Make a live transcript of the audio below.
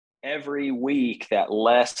every week that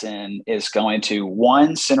lesson is going to,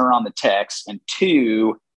 one, center on the text, and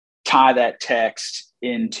two, tie that text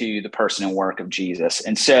into the person and work of Jesus.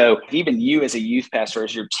 And so even you as a youth pastor,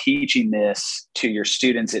 as you're teaching this to your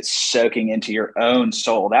students, it's soaking into your own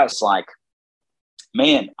soul. That was like,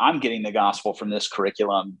 man, I'm getting the gospel from this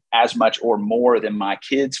curriculum as much or more than my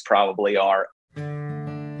kids probably are.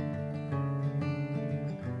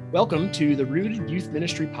 Welcome to the Rooted Youth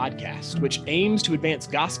Ministry Podcast, which aims to advance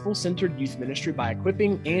gospel-centered youth ministry by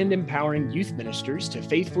equipping and empowering youth ministers to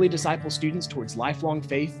faithfully disciple students towards lifelong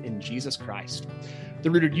faith in Jesus Christ.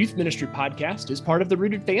 The Rooted Youth Ministry Podcast is part of the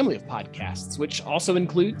Rooted family of podcasts, which also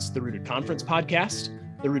includes the Rooted Conference Podcast,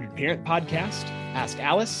 the Rooted Parent Podcast, Ask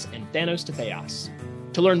Alice, and Thanos to Theos.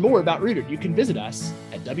 To learn more about Rooted, you can visit us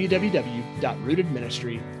at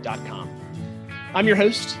www.rootedministry.com. I'm your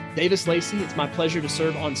host, Davis Lacey. It's my pleasure to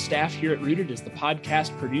serve on staff here at Rooted as the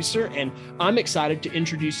podcast producer, and I'm excited to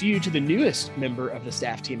introduce you to the newest member of the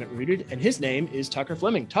staff team at Rooted, and his name is Tucker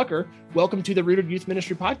Fleming. Tucker, welcome to the Rooted Youth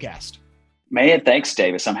Ministry Podcast. Man, thanks,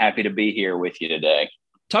 Davis. I'm happy to be here with you today.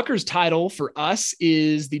 Tucker's title for us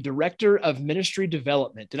is the Director of Ministry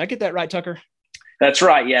Development. Did I get that right, Tucker? That's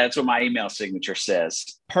right. Yeah, that's what my email signature says.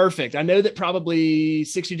 Perfect. I know that probably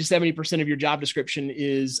 60 to 70% of your job description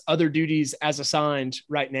is other duties as assigned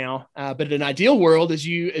right now. But in an ideal world, as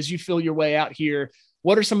you feel your way out here,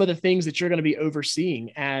 what are some of the things that you're going to be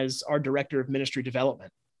overseeing as our Director of Ministry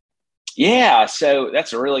Development? Yeah, so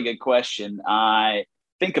that's a really good question. I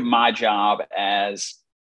think of my job as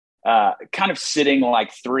kind of sitting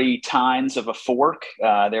like three tines of a fork.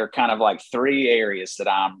 There are kind of like three areas that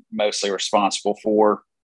I'm mostly responsible for.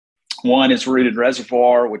 One is Rooted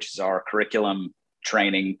Reservoir, which is our curriculum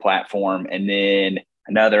training platform. And then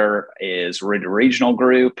another is Rooted Regional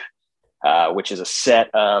Group, which is a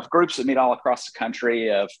set of groups that meet all across the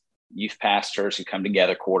country of youth pastors who come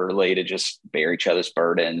together quarterly to just bear each other's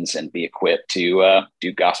burdens and be equipped to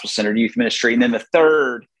do gospel-centered youth ministry. And then the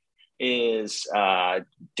third is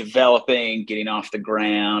developing, getting off the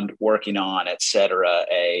ground, working on, et cetera,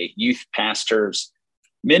 a youth pastor's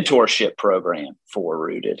mentorship program for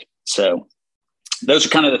Rooted. So those are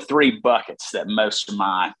kind of the three buckets that most of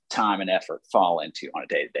my time and effort fall into on a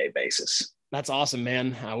day-to-day basis. That's awesome,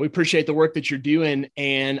 man. We appreciate the work that you're doing.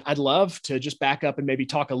 And I'd love to just back up and maybe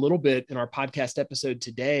talk a little bit in our podcast episode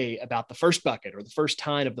today about the first bucket or the first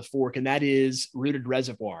tine of the fork, and that is Rooted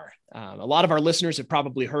Reservoir. A lot of our listeners have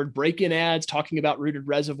probably heard break-in ads talking about Rooted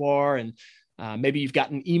Reservoir, and maybe you've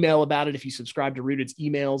gotten an email about it if you subscribe to Rooted's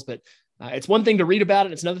emails, but it's one thing to read about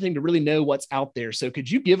it. It's another thing to really know what's out there. So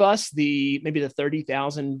could you give us maybe the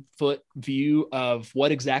 30,000 foot view of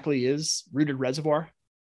what exactly is Rooted Reservoir?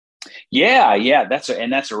 Yeah, that's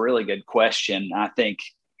a really good question. I think,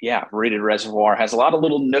 Rooted Reservoir has a lot of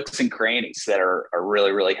little nooks and crannies that are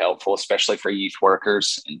really, really helpful, especially for youth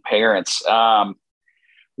workers and parents.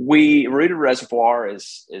 Rooted Reservoir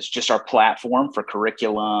is just our platform for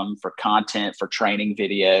curriculum, for content, for training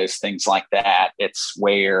videos, things like that. It's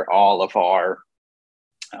where all of our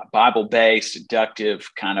Bible-based,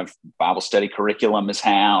 inductive kind of Bible study curriculum is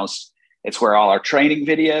housed. It's where all our training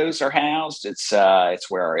videos are housed. It's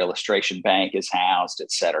where our illustration bank is housed,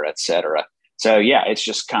 et cetera, et cetera. So yeah, it's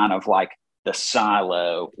just kind of like the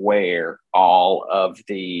silo where all of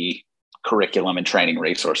the curriculum and training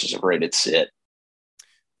resources of Rooted sit.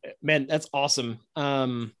 Man, that's awesome.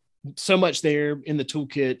 So much there in the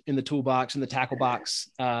toolkit, in the toolbox, in the tackle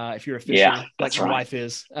box, if you're a fisher, like your wife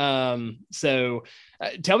is. So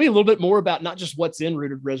tell me a little bit more about not just what's in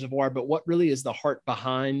Rooted Reservoir, but what really is the heart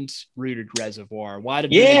behind Rooted Reservoir. Why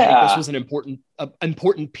did you think this was an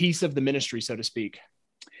important piece of the ministry, so to speak?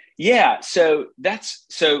 Yeah. So as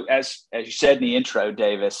you said in the intro,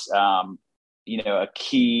 Davis, a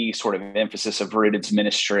key sort of emphasis of Rooted's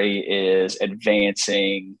ministry is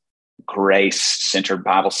advancing grace-centered,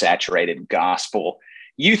 Bible-saturated gospel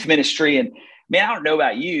youth ministry. And man, I don't know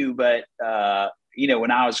about you, but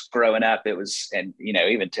when I was growing up, it was, and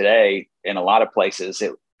even today in a lot of places,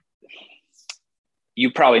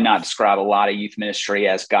 you probably not describe a lot of youth ministry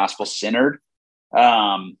as gospel-centered.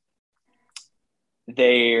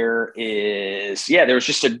 There was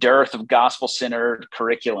just a dearth of gospel-centered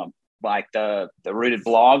curriculum. Like the Rooted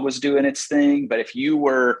blog was doing its thing, but if you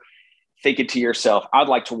were thinking to yourself, I'd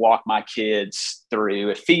like to walk my kids through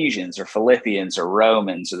Ephesians or Philippians or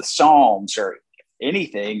Romans or the Psalms or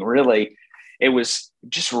anything, really, it was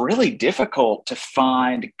just really difficult to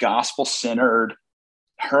find gospel-centered,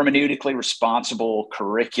 hermeneutically responsible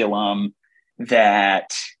curriculum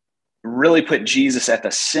that really put Jesus at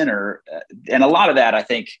the center. And a lot of that, I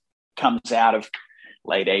think, comes out of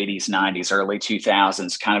late 80s, 90s, early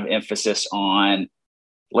 2000s kind of emphasis on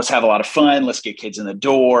let's have a lot of fun. Let's get kids in the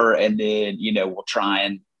door. And then, we'll try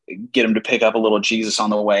and get them to pick up a little Jesus on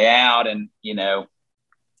the way out. And,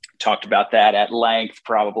 talked about that at length,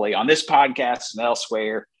 probably on this podcast and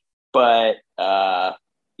elsewhere. But, the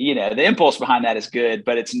impulse behind that is good,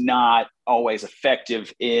 but it's not always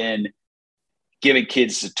effective in giving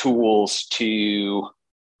kids the tools to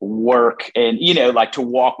work and, to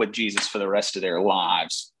walk with Jesus for the rest of their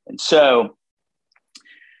lives. And so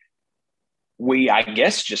I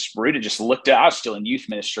guess Rooted just looked at, I was still in youth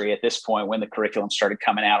ministry at this point when the curriculum started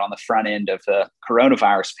coming out on the front end of the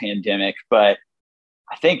coronavirus pandemic. But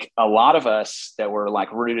I think a lot of us that were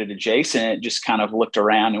like Rooted adjacent just kind of looked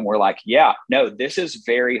around and were like, yeah, no, this is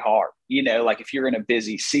very hard. If you're in a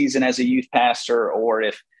busy season as a youth pastor, or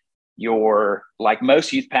if you're like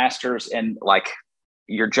most youth pastors and like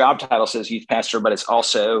your job title says youth pastor, but it's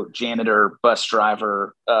also janitor, bus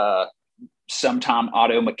driver, sometime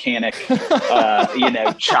auto mechanic,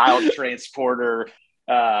 child transporter,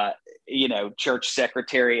 church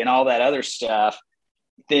secretary and all that other stuff,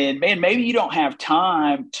 then man, maybe you don't have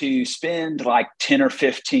time to spend like 10 or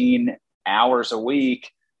 15 hours a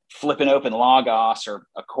week flipping open Logos or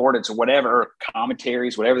Accordance or whatever,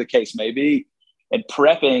 commentaries, whatever the case may be, and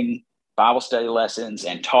prepping Bible study lessons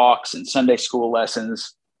and talks and Sunday school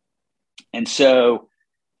lessons. And so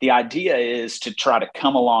the idea is to try to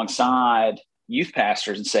come alongside youth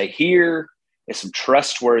pastors and say, here is some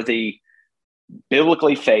trustworthy,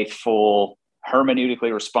 biblically faithful,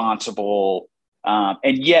 hermeneutically responsible,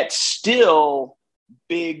 and yet still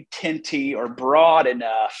big, tenty, or broad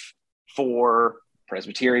enough for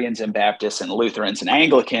Presbyterians and Baptists and Lutherans and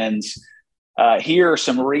Anglicans. Here are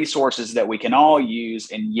some resources that we can all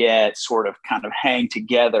use and yet sort of kind of hang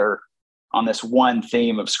together on this one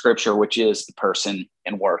theme of Scripture, which is the person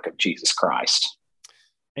and work of Jesus Christ.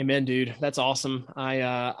 Amen, dude. That's awesome.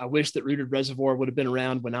 I wish that Rooted Reservoir would have been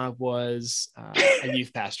around when I was a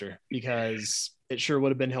youth pastor, because it sure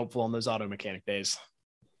would have been helpful on those auto mechanic days.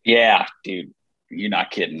 Yeah, dude. You're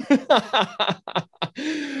not kidding.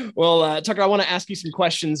 Well, Tucker, I want to ask you some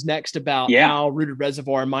questions next about how Rooted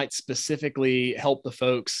Reservoir might specifically help the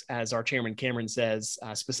folks, as our chairman Cameron says,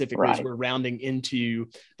 specifically as we're rounding into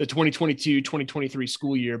the 2022-2023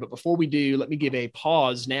 school year. But before we do, let me give a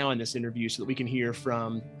pause now in this interview so that we can hear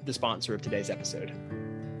from the sponsor of today's episode.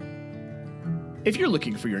 If you're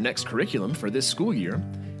looking for your next curriculum for this school year,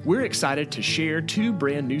 we're excited to share 2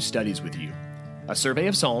 brand new studies with you: A Survey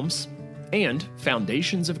of Psalms and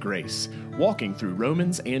Foundations of Grace, walking through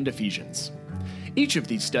Romans and Ephesians. Each of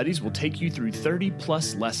these studies will take you through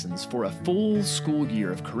 30-plus lessons for a full school year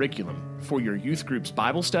of curriculum for your youth group's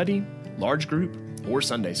Bible study, large group, or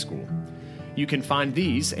Sunday school. You can find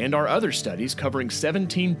these and our other studies covering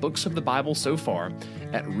 17 books of the Bible so far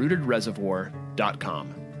at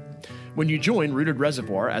rootedreservoir.com. When you join Rooted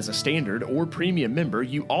Reservoir as a standard or premium member,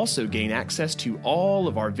 you also gain access to all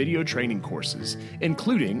of our video training courses,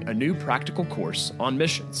 including a new practical course on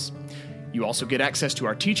missions. You also get access to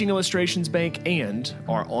our teaching illustrations bank and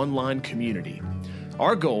our online community.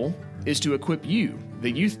 Our goal is to equip you,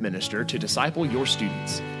 the youth minister, to disciple your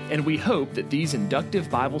students, and we hope that these inductive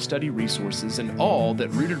Bible study resources and all that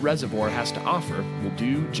Rooted Reservoir has to offer will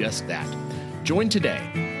do just that. Join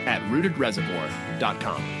today at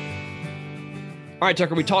rootedreservoir.com. All right,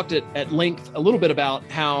 Tucker, we talked at length a little bit about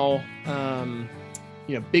how,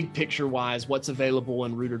 big picture wise, what's available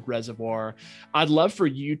in Rooted Reservoir. I'd love for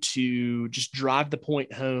you to just drive the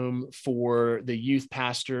point home for the youth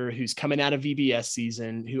pastor who's coming out of VBS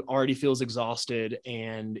season, who already feels exhausted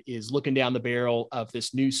and is looking down the barrel of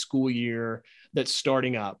this new school year that's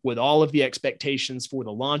starting up, with all of the expectations for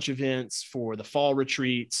the launch events, for the fall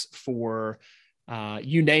retreats, for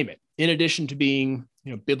you name it, in addition to being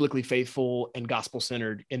biblically faithful and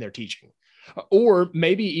gospel-centered in their teaching. Or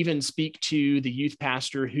maybe even speak to the youth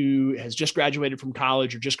pastor who has just graduated from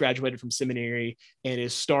college or just graduated from seminary and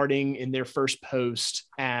is starting in their first post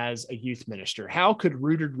as a youth minister. How could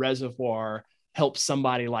Rooted Reservoir help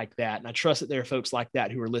somebody like that? And I trust that there are folks like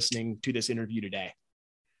that who are listening to this interview today.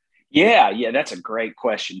 Yeah, that's a great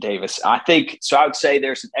question, Davis. I think, so I would say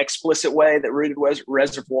there's an explicit way that Rooted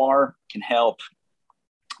Reservoir can help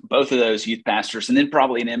both of those youth pastors, and then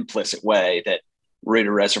probably an implicit way that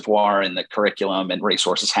Rooted Reservoir and the curriculum and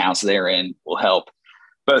resources housed therein will help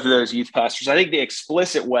both of those youth pastors. I think the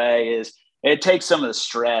explicit way is it takes some of the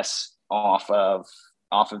stress off of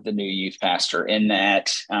the new youth pastor, in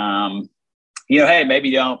that, hey, maybe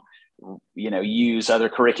you don't, use other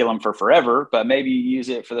curriculum for forever, but maybe you use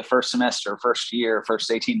it for the first semester, first year, first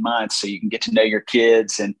 18 months, so you can get to know your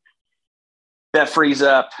kids. And that frees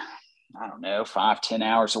up, I don't know, 5-10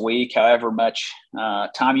 hours a week, however much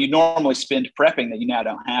time you normally spend prepping that you now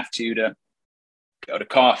don't have to go to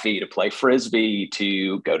coffee, to play Frisbee,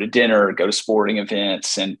 to go to dinner, go to sporting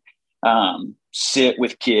events, and sit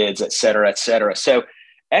with kids, et cetera, et cetera. So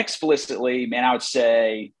explicitly, man, I would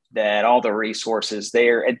say that all the resources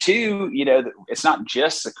there. And two, it's not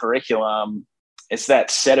just the curriculum, it's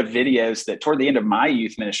that set of videos that toward the end of my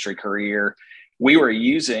youth ministry career, we were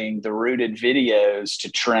using the Rooted videos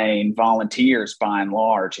to train volunteers by and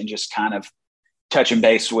large, and just kind of touching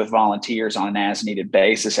base with volunteers on an as needed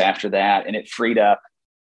basis after that. And it freed up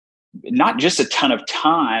not just a ton of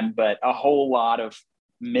time, but a whole lot of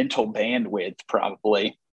mental bandwidth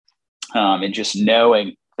probably. And just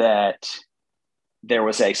knowing that there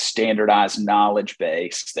was a standardized knowledge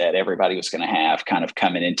base that everybody was going to have kind of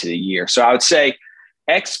coming into the year. So I would say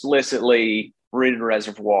explicitly Rooted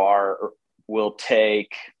Reservoir will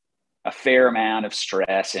take a fair amount of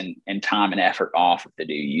stress and time and effort off of the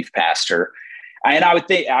new youth pastor. And I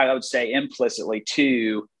would say implicitly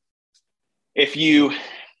too, if you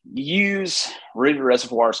use Rooted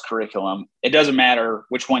Reservoir's curriculum, it doesn't matter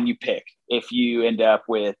which one you pick. If you end up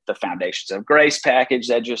with the Foundations of Grace package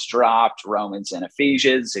that just dropped, Romans and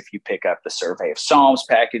Ephesians, if you pick up the Survey of Psalms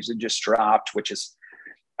package that just dropped, which is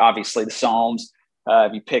obviously the Psalms,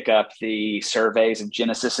 if you pick up the surveys of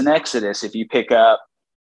Genesis and Exodus, if you pick up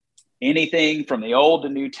anything from the Old to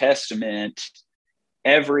New Testament,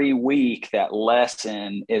 every week that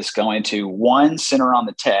lesson is going to, one, center on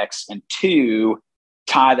the text, and two,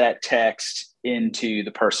 tie that text into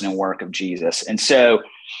the person and work of Jesus. And so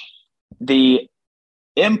the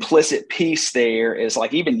implicit piece there is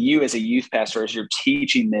like, even you as a youth pastor, as you're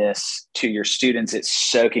teaching this to your students, it's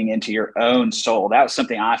soaking into your own soul. That was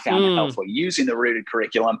something I found helpful using the Rooted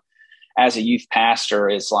curriculum as a youth pastor,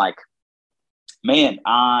 is like, man,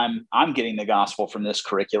 I'm getting the gospel from this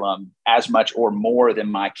curriculum as much or more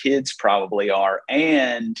than my kids probably are.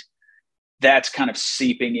 And that's kind of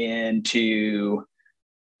seeping into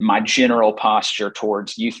my general posture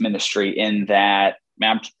towards youth ministry, in that,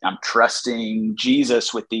 man, I'm trusting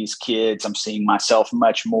Jesus with these kids. I'm seeing myself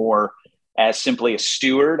much more as simply a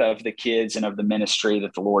steward of the kids and of the ministry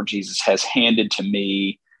that the Lord Jesus has handed to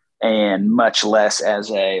me, and much less as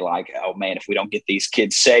a like, oh man, if we don't get these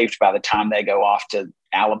kids saved by the time they go off to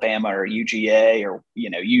Alabama or UGA or,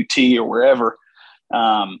 UT or wherever,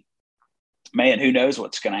 man, who knows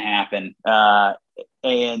what's going to happen.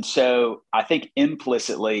 And so I think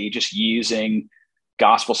implicitly just using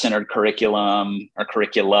gospel-centered curriculum or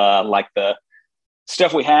curricula, like the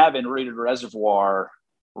stuff we have in Rooted Reservoir,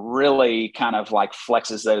 really kind of like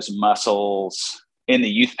flexes those muscles in the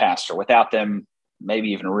youth pastor without them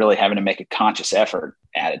maybe even really having to make a conscious effort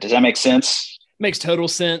at it. Does that make sense? Makes total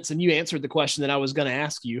sense. And you answered the question that I was going to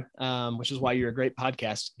ask you, which is why you're a great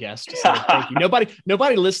podcast guest. So thank you.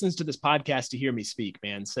 Nobody listens to this podcast to hear me speak,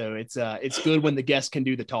 man. So it's good when the guest can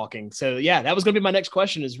do the talking. So yeah, that was going to be my next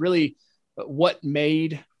question, is really what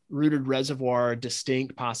made Rooted Reservoir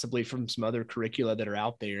distinct possibly from some other curricula that are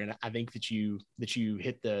out there. And I think that you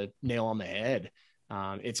hit the nail on the head.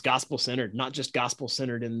 It's gospel-centered, not just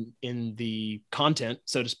gospel-centered in the content,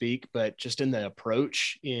 so to speak, but just in the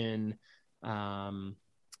approach, in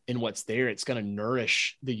what's there. It's going to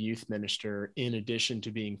nourish the youth minister in addition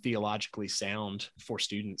to being theologically sound for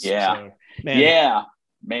students. Yeah. So,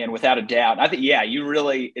 man, without a doubt. I think,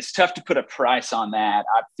 it's tough to put a price on that.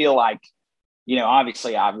 I feel like,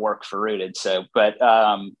 obviously I've worked for Rooted. So, but,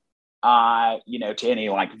 to any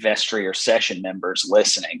like vestry or session members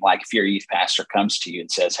listening, like if your youth pastor comes to you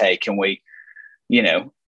and says, hey, can we,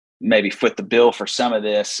 maybe foot the bill for some of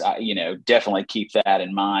this, definitely keep that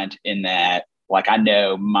in mind, in that, like, I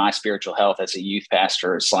know my spiritual health as a youth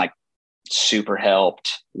pastor is like super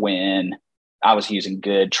helped when I was using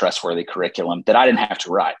good, trustworthy curriculum that I didn't have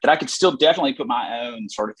to write, that I could still definitely put my own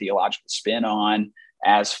sort of theological spin on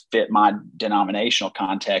as fit my denominational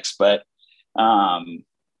context. But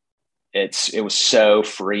it was so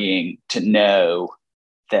freeing to know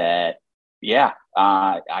that,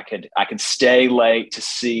 I could stay late to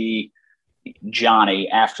see Johnny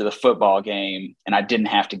after the football game, and I didn't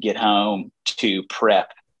have to get home to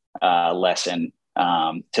prep lesson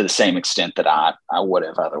to the same extent that I would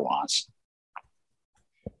have otherwise.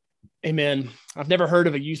 Amen. I've never heard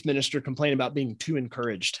of a youth minister complain about being too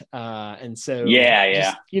encouraged. And so,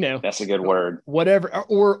 that's a good word. Whatever,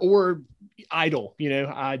 or idle,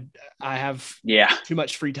 I have too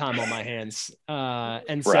much free time on my hands.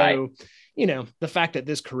 And so, the fact that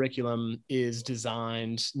this curriculum is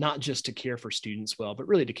designed not just to care for students well, but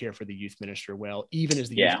really to care for the youth minister well, even as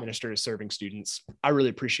the youth minister is serving students. I really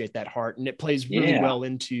appreciate that heart. And it plays really well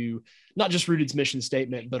into not just Rooted's mission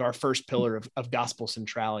statement, but our first pillar of gospel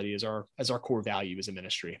centrality as our core value as a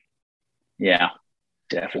ministry. Yeah,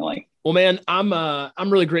 definitely. Well, man, I'm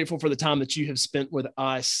really grateful for the time that you have spent with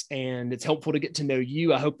us, and it's helpful to get to know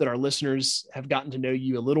you. I hope that our listeners have gotten to know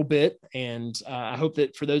you a little bit. And I hope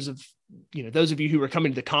that for those of you who are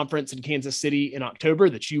coming to the conference in Kansas City in October,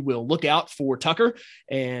 that you will look out for Tucker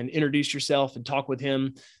and introduce yourself and talk with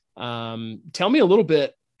him. Tell me a little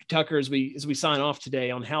bit, Tucker, as we sign off today,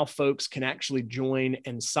 on how folks can actually join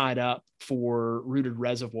and sign up for Rooted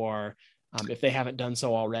Reservoir if they haven't done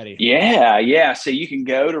so already. Yeah. So you can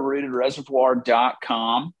go to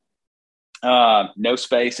rootedreservoir.com. No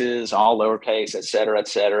spaces, all lowercase, et cetera, et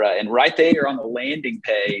cetera. And right there on the landing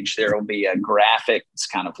page, there will be a graphic that's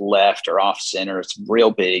kind of left or off center. It's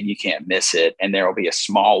real big. You can't miss it. And there will be a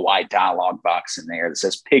small white dialog box in there that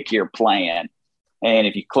says pick your plan. And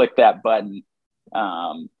if you click that button,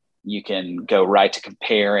 you can go right to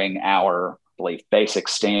comparing our basic,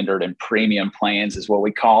 standard, and premium plans is what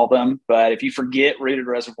we call them. But if you forget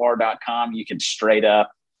rootedreservoir.com, you can straight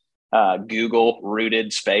up Google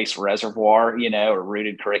Rooted space reservoir, or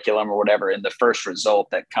Rooted curriculum or whatever. And the first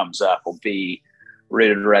result that comes up will be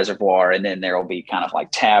Rooted Reservoir. And then there will be kind of like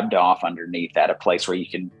tabbed off underneath that, a place where you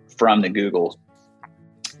can, from the Google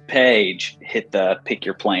page, hit the pick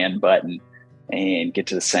your plan button and get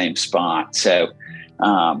to the same spot. So,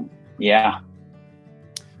 yeah.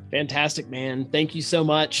 Fantastic, man. Thank you so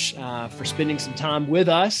much for spending some time with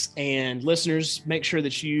us. And listeners, make sure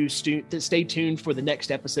that you stay tuned for the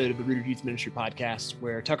next episode of the Rooted Youth Ministry Podcast,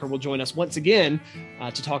 where Tucker will join us once again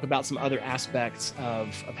to talk about some other aspects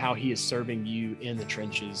of how he is serving you in the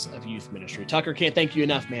trenches of youth ministry. Tucker, can't thank you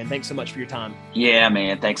enough, man. Thanks so much for your time. Yeah,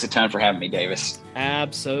 man. Thanks a ton for having me, Davis.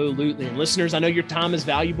 Absolutely. And listeners, I know your time is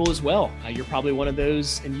valuable as well. You're probably one of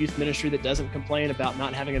those in youth ministry that doesn't complain about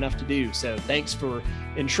not having enough to do. So thanks for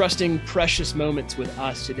entrusting precious moments with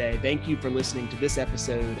us today. Thank you for listening to this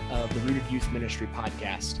episode of the Rooted Youth Ministry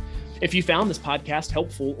Podcast. If you found this podcast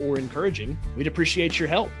helpful or encouraging, we'd appreciate your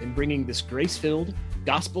help in bringing this grace-filled,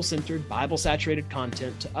 gospel-centered, Bible-saturated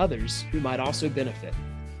content to others who might also benefit.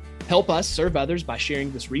 Help us serve others by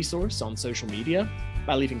sharing this resource on social media,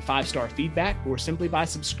 by leaving 5-star feedback, or simply by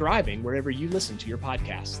subscribing wherever you listen to your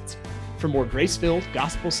podcasts. For more grace-filled,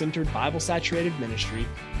 gospel-centered, Bible-saturated ministry,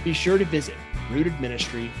 be sure to visit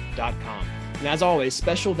rootedministry.com. And as always,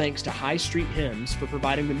 special thanks to High Street Hymns for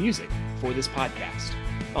providing the music for this podcast.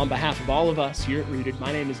 On behalf of all of us here at Rooted,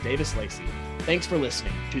 my name is Davis Lacey. Thanks for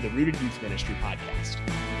listening to the Rooted Youth Ministry Podcast.